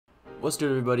What's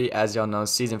good, everybody? As y'all know,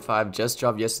 season 5 just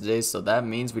dropped yesterday, so that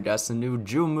means we got some new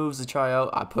drill moves to try out.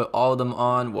 I put all of them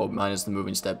on, well, minus the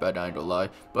moving step back, I ain't gonna lie.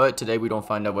 But today we don't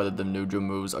find out whether the new drill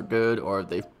moves are good or if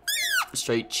they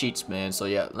straight cheats, man. So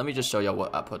yeah, let me just show y'all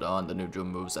what I put on, the new drill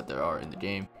moves that there are in the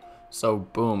game. So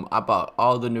boom, I bought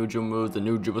all the new dribble moves. The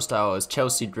new dribble style is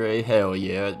Chelsea Gray, hell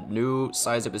yeah. New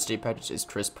size up estate package is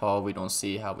Chris Paul. We don't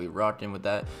see how we rocking with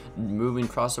that. Moving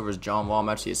crossovers John Wall. I'm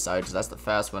actually excited because that's the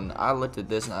fast one. I looked at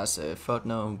this and I said, fuck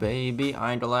no, baby.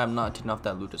 I ain't gonna lie, I'm not taking off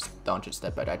that Luka Doncic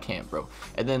step back. I can't, bro.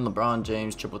 And then LeBron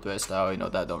James triple threat style, you know,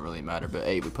 that don't really matter. But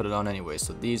hey, we put it on anyway.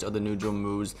 So these are the new dribble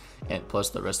moves and plus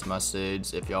the rest of my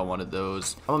SIDs if y'all wanted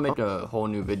those. I'm gonna make a whole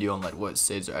new video on like what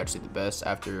SIDs are actually the best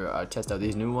after I test out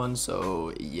these new ones.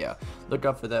 So yeah, look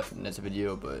out for that for the next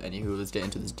video. But anywho, let's get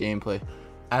into this gameplay.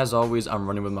 As always, I'm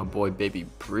running with my boy Baby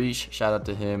Breach. Shout out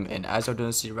to him. And as y'all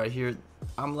gonna see right here,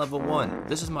 I'm level 1.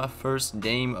 This is my first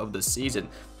game of the season.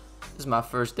 This is my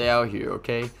first day out here,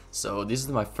 okay? So this is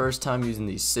my first time using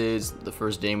these SIDs, the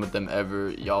first game with them ever.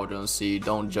 Y'all gonna see.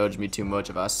 Don't judge me too much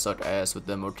if I suck ass with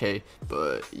them, okay?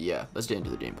 But yeah, let's get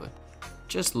into the gameplay.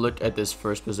 Just look at this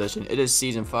first possession. It is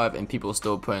season 5 and people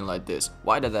still playing like this.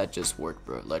 Why did that just work,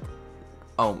 bro? Like,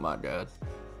 oh my god.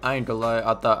 I ain't gonna lie,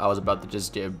 I thought I was about to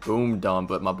just get boomed on,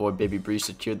 but my boy Baby Breach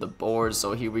secured the board.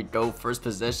 So here we go, first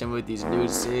possession with these new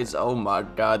SIDs. Oh my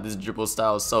god, this dribble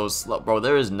style is so slow. Bro,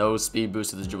 there is no speed boost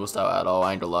to this dribble style at all.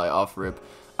 I ain't gonna lie, off rip.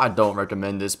 I don't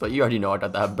recommend this, but you already know I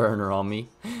got that burner on me.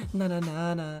 Na na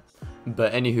na na.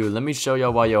 But anywho, let me show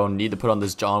y'all why y'all need to put on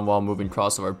this John Wall moving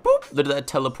crossover. Boop! Look at that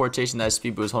teleportation, that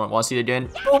speed boost. Hold on, wanna see it again?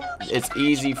 Boop! It's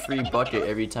easy, free bucket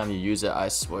every time you use it, I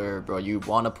swear, bro. You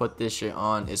wanna put this shit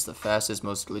on. It's the fastest,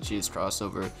 most glitchiest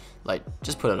crossover. Like,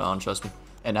 just put it on, trust me.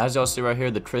 And as y'all see right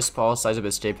here, the Chris Paul size of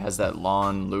his shape has that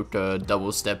long Luka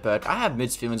double step back. I have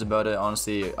mixed feelings about it,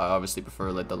 honestly. I obviously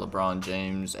prefer like the LeBron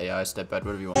James AI step back,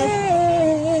 whatever you want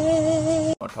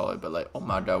to call it. But like, oh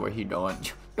my god, where he going?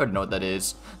 You already know what that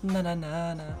is. Na na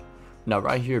na na. Now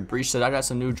right here, Breach said I got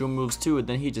some new drill moves too, and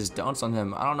then he just dunks on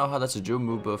him. I don't know how that's a drill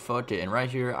move, but fuck it. And right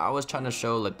here, I was trying to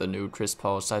show like the new Chris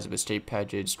Paul size of his shape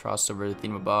package crossover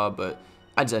thingamabob, but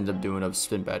I just ended up doing a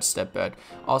spin back, step back.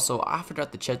 Also, I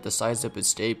forgot to check the size up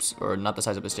escapes, or not the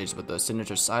size up escapes, but the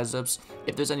signature size ups.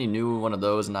 If there's any new one of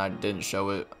those and I didn't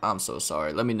show it, I'm so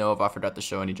sorry. Let me know if I forgot to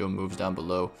show any drill moves down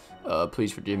below.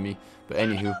 Please forgive me. But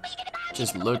anywho,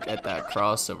 just look at that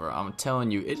crossover. I'm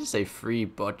telling you, it is a free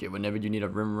bucket. Whenever you need a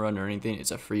rim run or anything,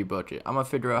 it's a free bucket. I'm gonna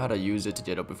figure out how to use it to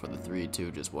get open for the 3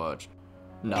 too. Just watch.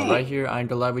 Now right here, I ain't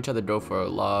gonna lie, we tried to go for a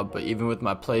lob, but even with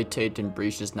my play Tate and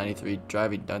Breach's 93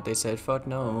 driving dunk, they said, fuck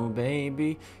no,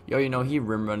 baby. Yo, you know, he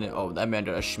rim running. Oh, that man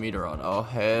got a schmeeder on. Oh,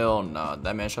 hell nah.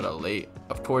 That man shot a late.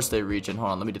 Of course they reaching.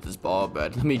 Hold on, let me get this ball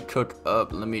back. Let me cook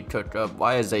up. Let me cook up.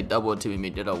 Why is they double teaming me?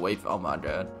 Did I wait? Oh my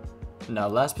god. Now,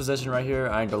 last possession right here,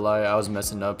 I ain't gonna lie, I was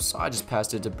messing up, so I just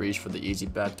passed it to Breach for the easy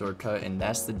backdoor cut, and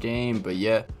that's the game. But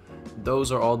yeah,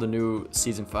 those are all the new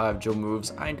season 5 drill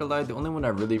moves. I ain't gonna lie, the only one I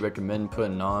really recommend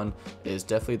putting on is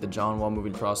definitely the John Wall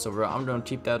moving crossover. I'm gonna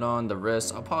keep that on. The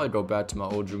rest, I'll probably go back to my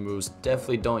old drill moves.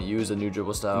 Definitely don't use a new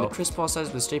dribble style. And the Chris Paul size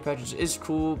of the state package is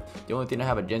cool. The only thing I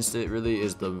have against it really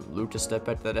is the Luka step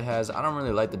back that it has. I don't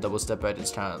really like the double step back.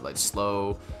 It's kind of like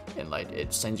slow and like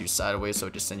it sends you sideways, so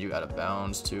it just sends you out of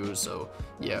bounds too. So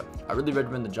yeah, I really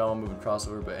recommend the John Wall moving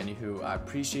crossover. But anywho, I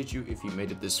appreciate you if you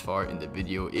made it this far in the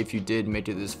video. If you did make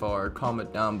it this far,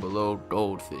 comment down below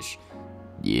goldfish.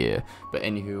 Yeah, but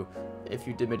anywho, if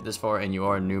you did make it this far and you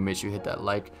are new, make sure you hit that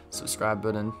like, subscribe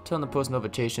button, turn on the post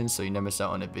notifications so you never miss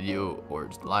out on a video or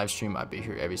live stream. I'll be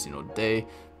here every single day.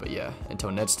 But yeah,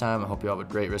 until next time, I hope you all have a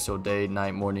great rest of your day,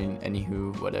 night, morning,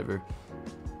 anywho, whatever.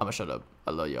 I'ma shut up.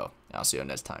 I love y'all. I'll see you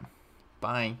next time.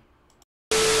 Bye.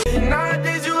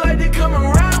 Nowadays you